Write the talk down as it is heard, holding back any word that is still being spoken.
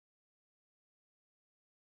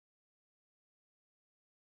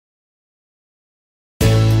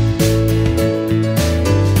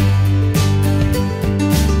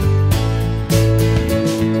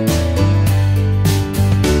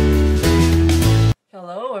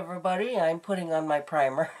everybody, I'm putting on my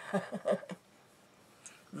primer.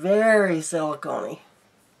 Very silicone-y.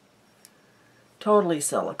 Totally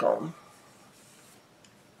silicone.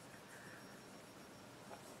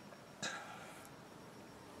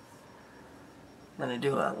 I'm going to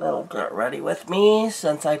do a little get ready with me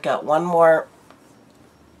since I've got one more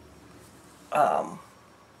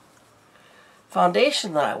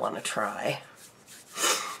foundation that I want to try.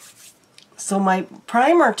 So my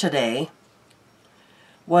primer today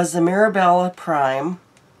was the Mirabella Prime.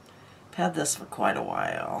 I've had this for quite a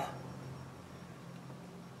while.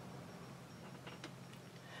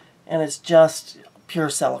 And it's just pure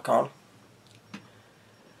silicone.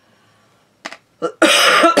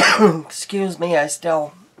 Excuse me, I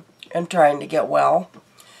still am trying to get well.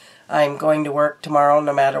 I'm going to work tomorrow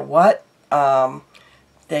no matter what.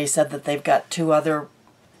 They said that they've got 2 other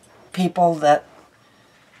people that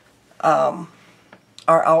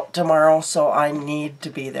are out tomorrow, so I need to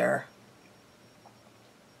be there.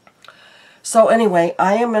 So anyway,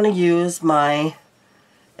 I am going to use my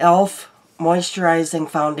e.l.f. moisturizing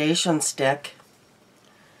foundation stick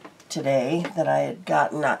today that I had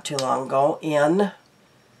gotten not too long ago in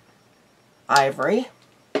ivory.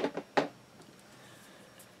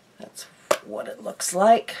 That's what it looks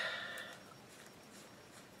like.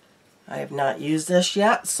 I have not used this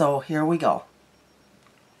yet, so here we go.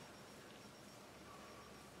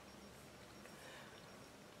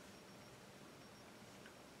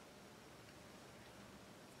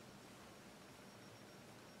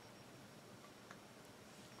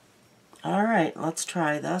 Alright, let's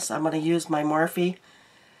try this. I'm going to use my Morphe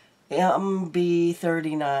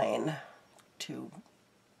MB39 to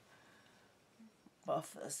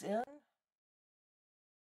buff this in.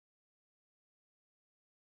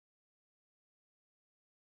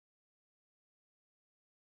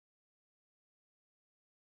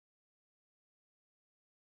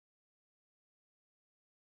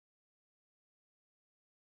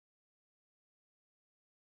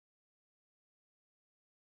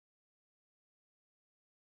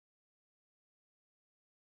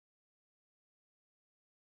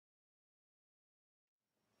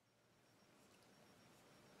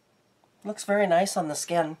 Looks very nice on the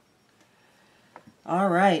skin.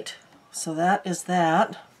 Alright, so that is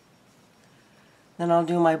that. Then I'll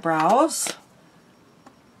do my brows.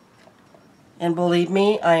 And believe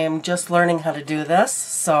me, I am just learning how to do this,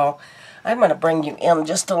 so I'm going to bring you in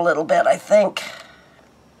just a little bit, I think.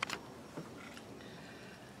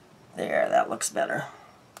 There, that looks better.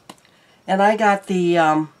 And I got the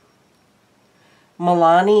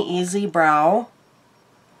Milani Easy Brow,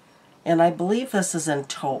 and I believe this is in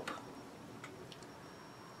taupe.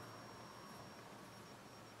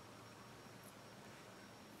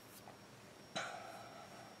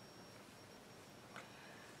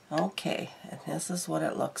 Okay, and this is what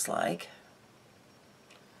it looks like.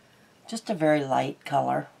 Just a very light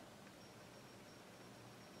color.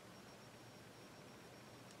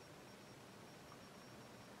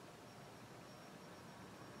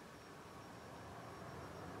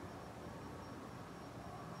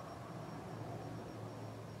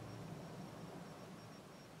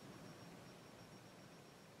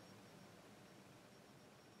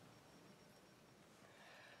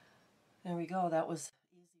 There we go, that was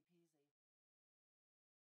easy peasy.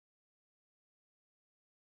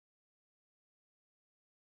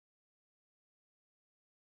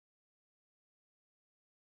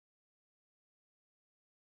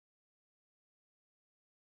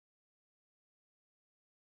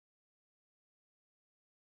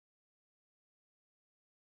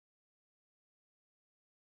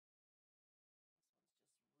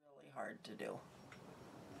 Really hard to do.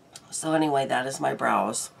 So anyway, that is my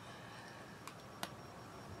brows.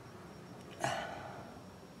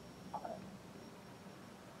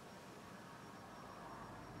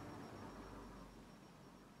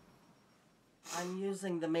 I'm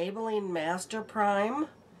using the Maybelline Master Prime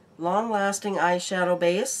Long Lasting Eyeshadow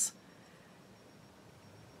Base.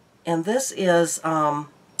 And this is, I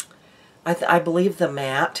believe, the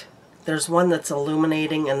matte. There's one that's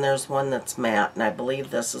illuminating and there's one that's matte. And I believe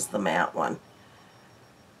this is the matte one.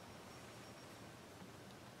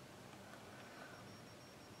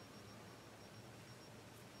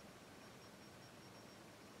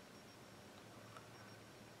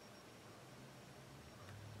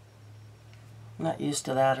 I'm not used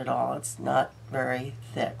to that at all. It's not very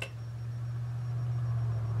thick.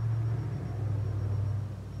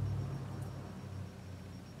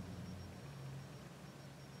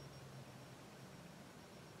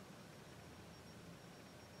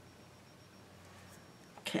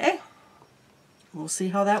 Okay, we'll see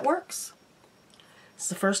how that works. It's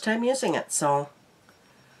the first time using it, so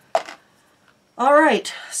All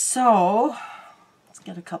right, so let's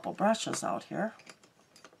get a couple brushes out here.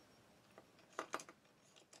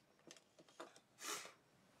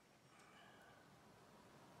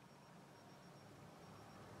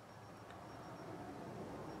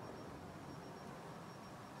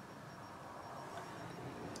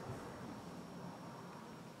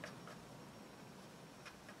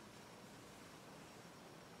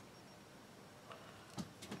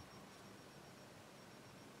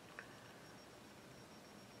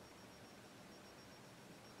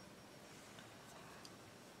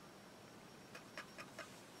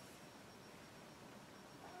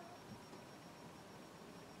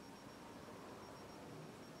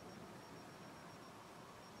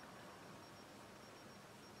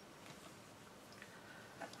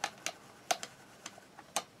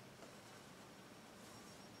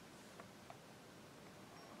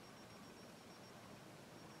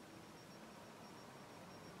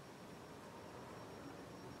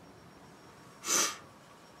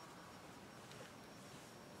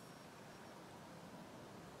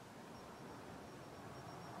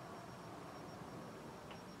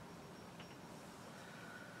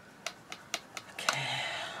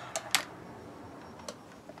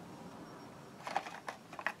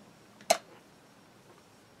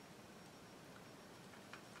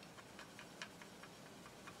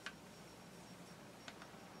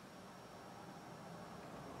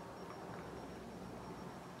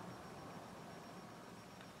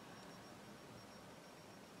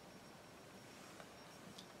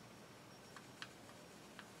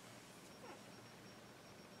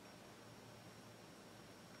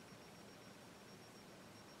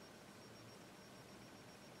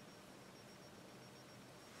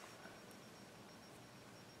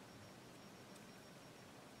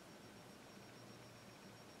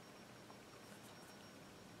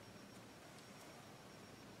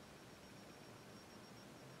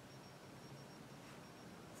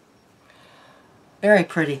 Very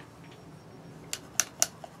pretty.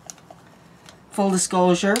 Full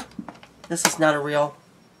disclosure, this is not a real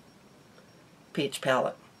peach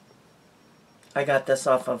palette. I got this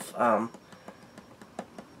off of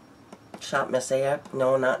Shop Miss A.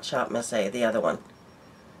 No, not Shop Miss A, the other one.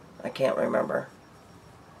 I can't remember.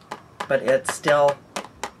 But it's still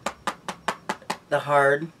the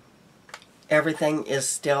hard. Everything is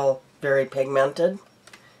still very pigmented.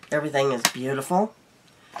 Everything is beautiful.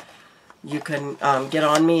 You can get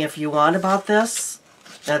on me if you want about this.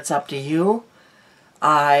 That's up to you.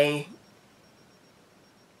 I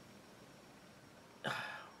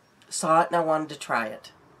saw it and I wanted to try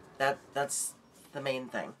it. That's the main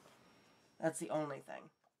thing. That's the only thing.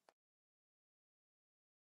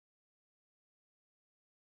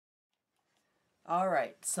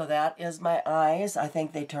 Alright, so that is my eyes. I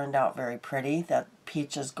think they turned out very pretty. That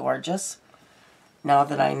peach is gorgeous. Now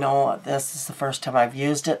that I know this is the first time I've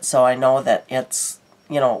used it, so I know that it's,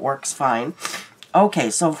 you know, it works fine.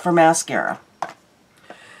 Okay, so for mascara,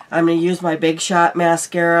 I'm going to use my Big Shot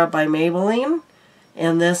mascara by Maybelline,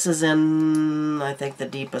 and this is in, I think, the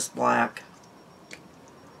deepest black.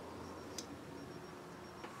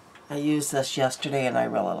 I used this yesterday and I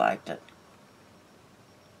really liked it.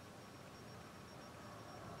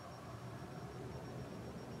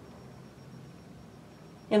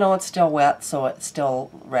 You know, it's still wet, so it's still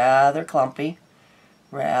rather clumpy,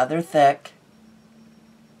 rather thick.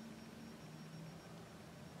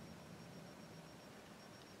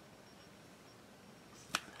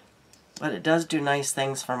 But it does do nice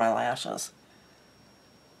things for my lashes.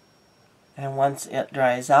 And once it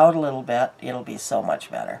dries out a little bit, it'll be so much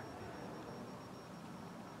better.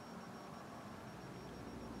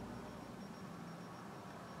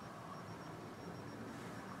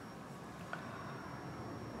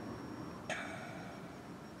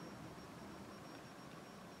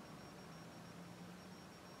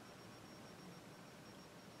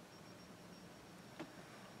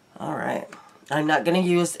 Alright, I'm not going to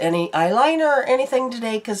use any eyeliner or anything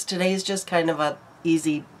today because today's just kind of a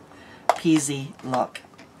easy peasy look.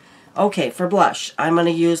 Okay, for blush, I'm going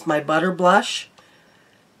to use my Butter Blush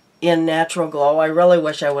in Natural Glow. I really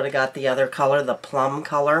wish I would have got the other color, the plum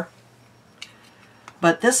color.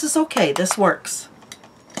 But this is okay, this works.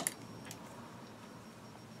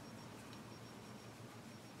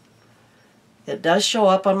 It does show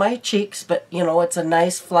up on my cheeks, but you know, it's a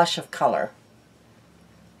nice flush of color.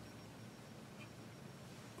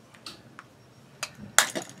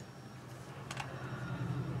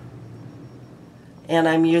 And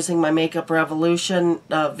I'm using my Makeup Revolution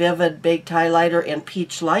Vivid Baked Highlighter in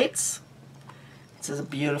Peach Lights. This is a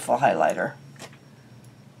beautiful highlighter.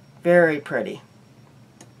 Very pretty.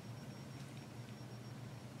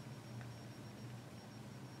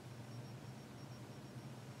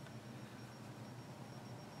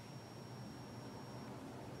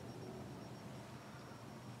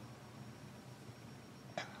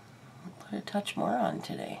 put a touch more on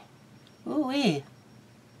today. Ooh-wee.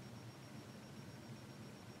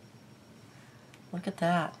 Look at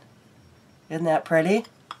that. Isn't that pretty?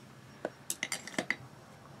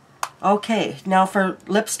 Okay, now for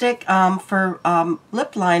lipstick,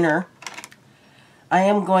 lip liner, I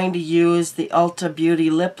am going to use the Ulta Beauty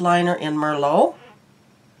Lip Liner in Merlot.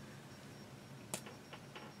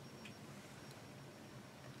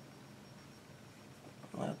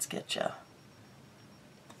 Let's get you.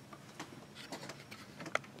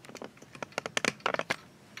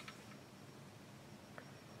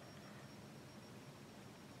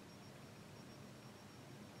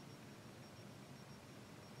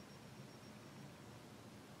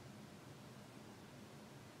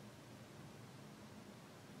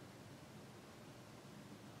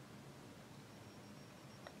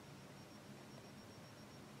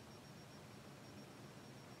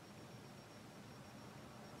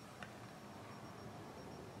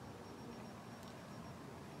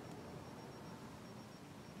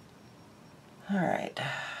 All right.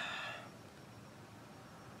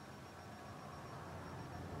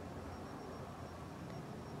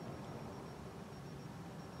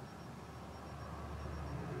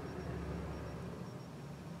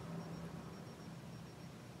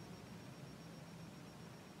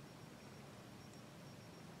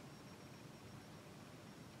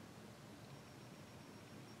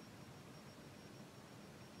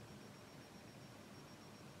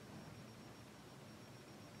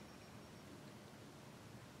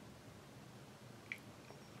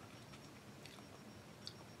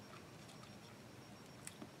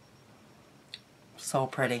 So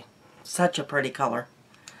pretty. Such a pretty color.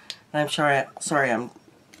 I'm sorry I'm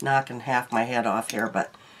knocking half my head off here,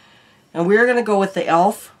 and we're going to go with the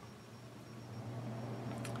e.l.f.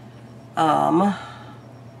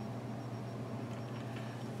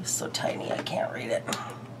 It's so tiny I can't read it.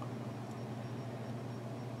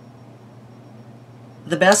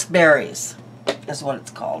 The Best Berries is what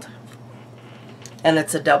it's called. And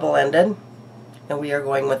it's a double-ended, and we are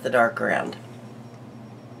going with the darker end.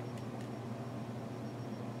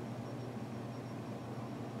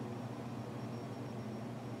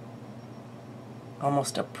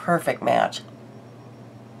 Almost a perfect match.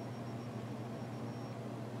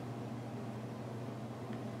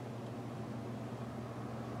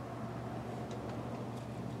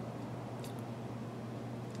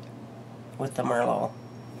 With the Merlot.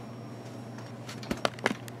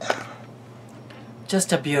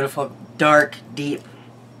 Just a beautiful, dark, deep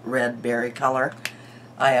red berry color.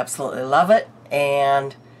 I absolutely love it,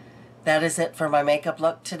 and that is it for my makeup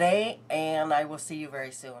look today, and I will see you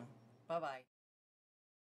very soon. Bye-bye.